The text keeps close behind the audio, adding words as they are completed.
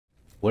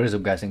What is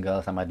up, guys and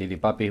girls? I'm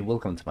Puppy.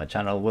 Welcome to my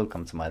channel,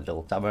 welcome to my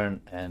little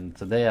tavern, and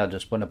today I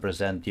just want to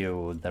present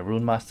you the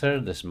RUNEMASTER.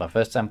 This is my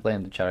first time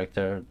playing the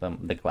character,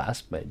 the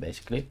class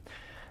basically.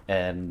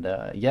 And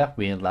yeah,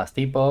 we in last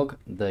epoch.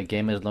 The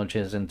game is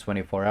launches in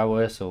 24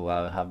 hours, so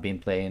I have been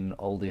playing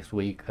all this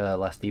week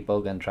last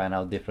epoch and trying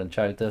out different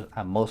characters.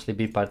 I mostly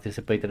be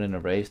participating in a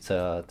race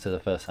to the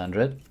first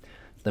 100,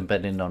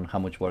 depending on how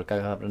much work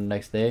I have the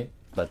next day.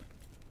 But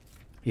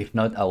if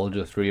not, I will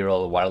just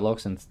reroll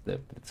Warlock, since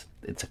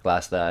it's a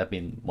class that I've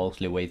been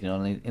mostly waiting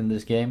on in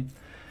this game.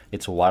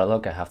 It's a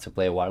Warlock, I have to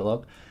play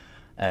Warlock.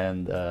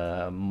 And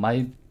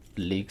my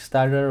league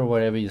starter, or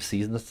whatever you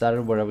season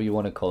starter, whatever you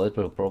want to call it,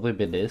 will probably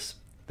be this.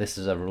 This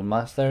is a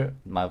RUNEMASTER.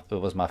 It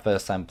was my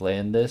first time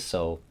playing this,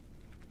 so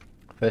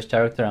first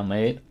character I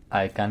made,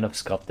 I kind of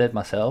sculpted it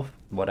myself.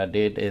 What I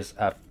did is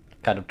I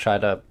kind of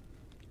tried to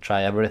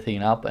try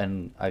everything up,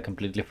 and I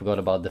completely forgot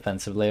about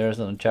defensive layers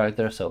on the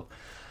character, so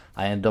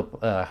I end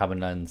up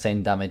having an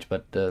insane damage.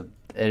 But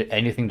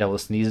anything that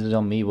was sneezed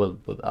on me,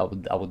 I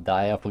would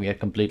die. I forget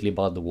completely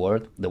about the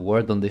word. The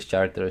word on this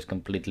character is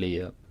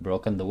completely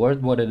broken. The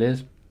word, what it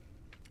is,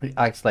 it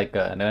acts like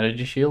an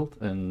energy shield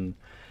in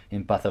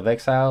Path of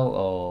Exile,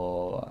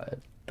 or I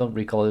don't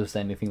recall if there's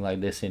anything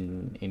like this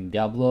in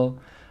Diablo.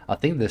 I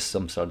think there's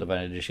some sort of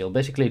energy shield.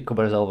 Basically, it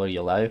covers over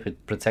your life.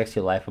 It protects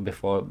your life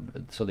before,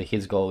 so the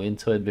hits go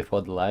into it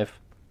before the life.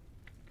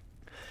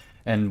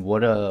 And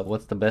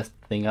what's the best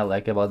thing I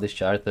like about this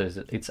character is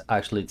it's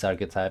actually its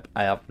archetype.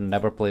 I have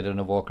never played an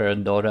Evoker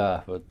in Dota.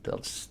 I've heard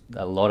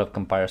a lot of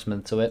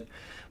comparison to it.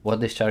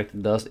 What this character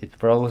does, it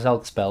throws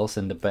out spells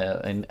in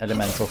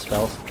elemental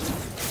spells,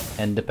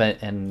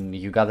 and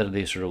you gather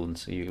these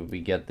runes. We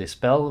get this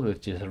spell,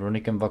 which is a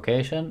runic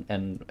invocation,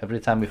 and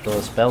every time we throw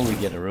a spell, we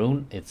get a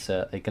rune.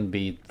 It can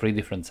be 3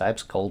 different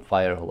types: cold,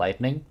 fire, or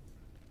lightning.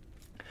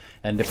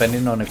 And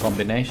depending on the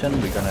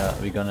combination, we're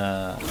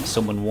gonna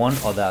summon one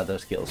or the other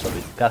skill. So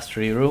we cast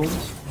 3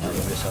 runes and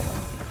we summon.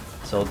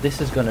 So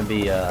this is gonna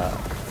be a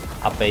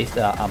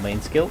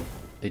main skill,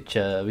 which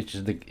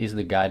is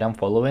the guide I'm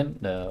following.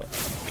 I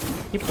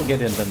keep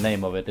forgetting the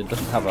name of it. It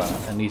doesn't have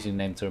an easy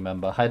name to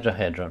remember.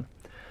 Hydra.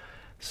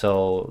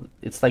 So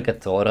it's like a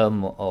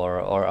totem or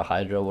a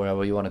Hydra,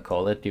 whatever you want to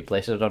call it. You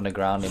place it on the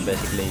ground and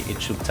basically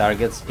it shoots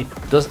targets. It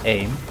does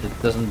aim.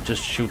 It doesn't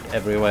just shoot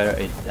everywhere.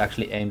 It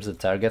actually aims the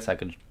targets. I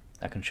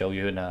can show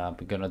you, and I'm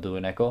gonna do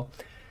an echo.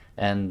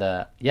 And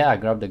yeah, I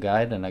grabbed the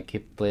guide and I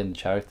keep playing the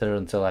character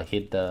until I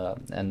hit the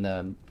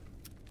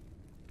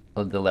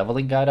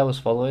leveling guide I was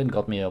following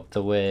got me up to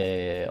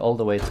all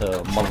the way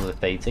to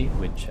monolith 80,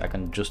 which I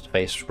can just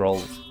face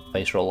roll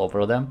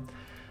over them.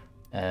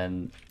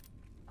 And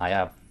I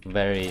have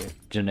very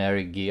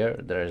generic gear.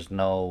 There is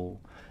no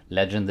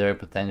legendary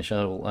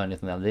potential or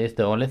anything like this.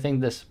 The only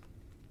thing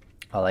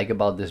I like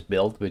about this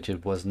build, which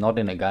it was not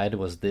in a guide,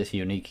 was this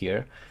unique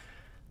here.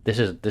 This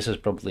is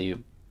probably,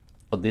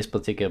 for this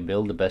particular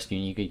build, the best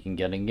unique you can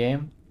get in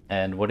game.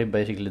 And what it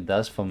basically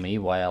does for me,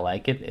 why I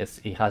like it,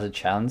 is it has a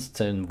chance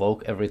to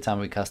invoke every time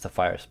we cast a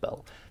fire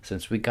spell.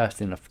 Since we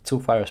cast in 2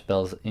 fire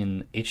spells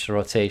in each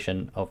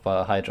rotation of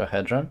Hydra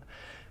Hedron,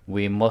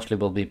 we mostly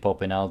will be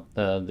popping out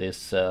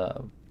this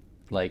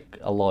like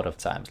a lot of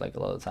times.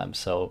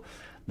 So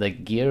the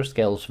gear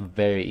scales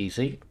very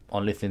easy.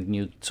 Only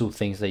new 2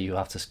 things that you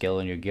have to scale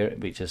in your gear,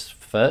 which is,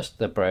 first,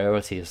 the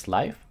priority is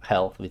life,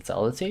 health,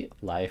 vitality.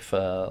 Life,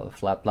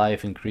 flat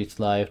life, increased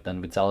life,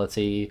 then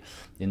vitality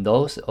in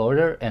those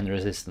order, and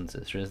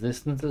resistances.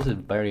 Resistances is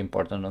very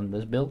important on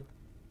this build.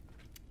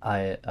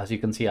 As you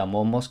can see, I'm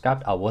almost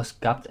capped. I was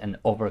capped and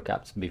over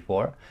capped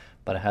before,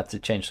 but I had to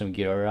change some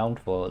gear around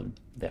for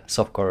the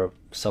softcore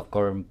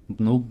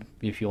noob,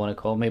 if you want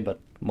to call me, but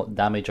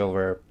damage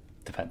over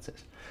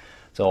defenses.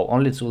 So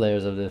only 2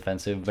 layers of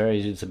defensive, very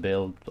easy to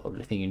build. The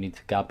only thing you need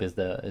to cap is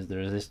the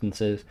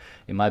resistances.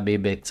 It might be a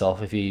bit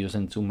tough if you're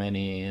using too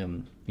many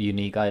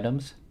unique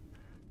items,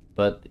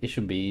 but it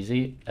should be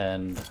easy.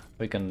 And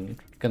we can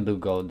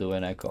do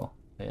an echo.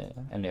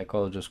 An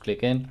echo, just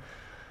click in,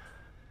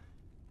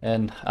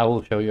 and I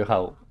will show you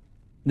how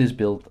this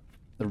build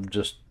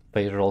just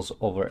phase rolls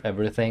over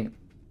everything.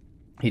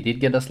 He did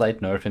get a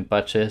slight nerf in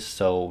patches,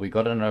 so we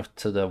got a nerf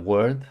to the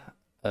word.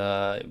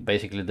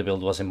 Basically the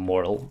build was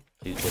immortal.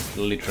 It was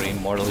literally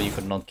immortal. You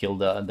could not kill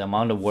the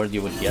amount of word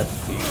you would get.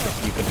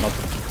 You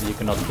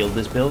could not kill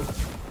this build.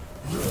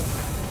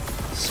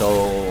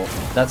 So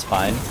that's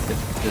fine.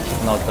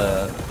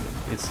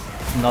 It's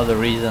not a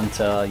reason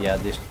to, yeah,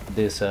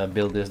 this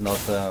build is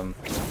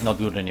not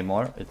good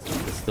anymore.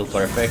 It's still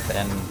perfect,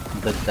 and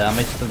the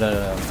damage to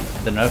the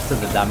nerf to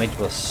the damage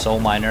was so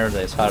minor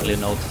that it's hardly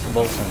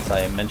noticeable, since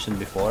I mentioned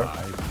before.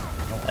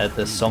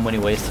 There's so many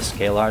ways to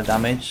scale our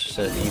damage,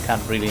 so you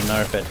can't really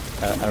nerf it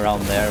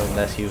around there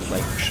unless you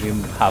like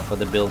trim half of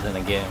the build in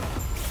a game,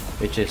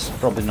 which is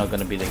probably not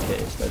going to be the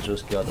case. Let's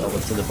just get over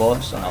to the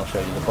boss and I'll show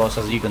you the boss.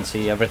 As you can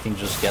see, everything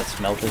just gets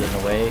melted in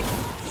a way.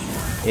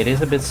 It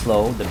is a bit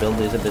slow, the build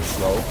is a bit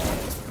slow.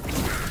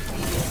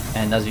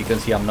 And as you can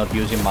see, I'm not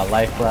using my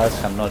life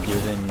class, I'm not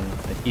using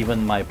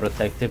even my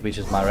protective, which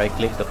is my right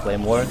click, the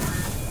flame ward.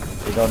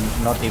 We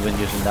don't not even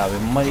using that. We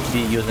might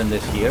be using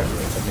this here.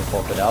 Let me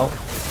pop it out.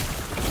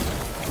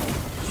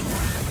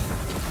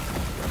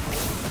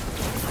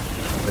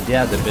 But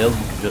yeah, the build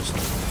just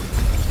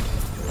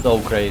so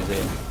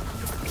crazy.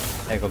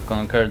 Echo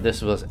Conquer.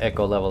 This was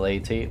Echo level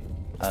 80.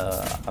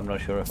 I'm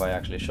not sure if I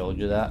actually showed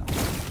you that.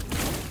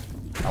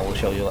 I will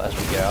show you as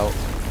we get out.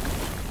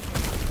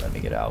 Let me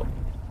get out.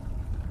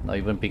 Not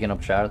even picking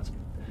up shards.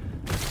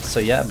 So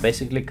yeah,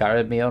 basically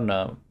carried me on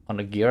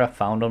a gear I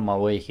found on my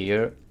way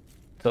here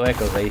to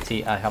Echo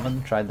 80. I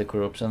haven't tried the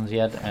corruptions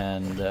yet,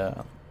 and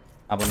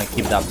I'm gonna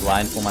keep that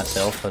blind for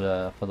myself for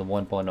the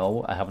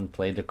 1.0. I haven't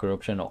played the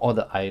corruption,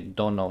 or I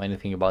don't know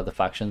anything about the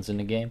factions in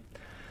the game.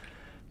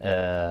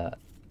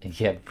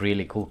 Yeah,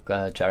 really cool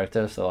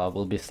character, so I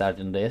will be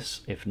starting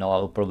this. If not,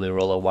 I'll probably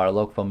roll a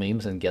Warlock for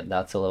memes and get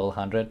that to level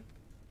 100.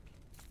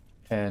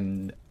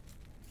 And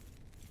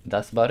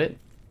that's about it.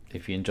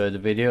 If you enjoyed the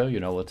video, you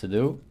know what to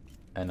do.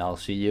 And I'll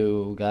see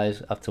you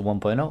guys after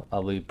 1.0.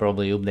 I'll be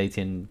probably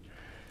updating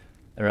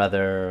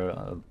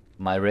rather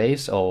my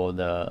race or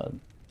the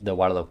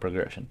Warlock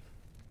progression.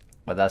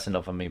 But that's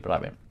enough of me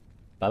blabbing.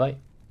 Bye bye.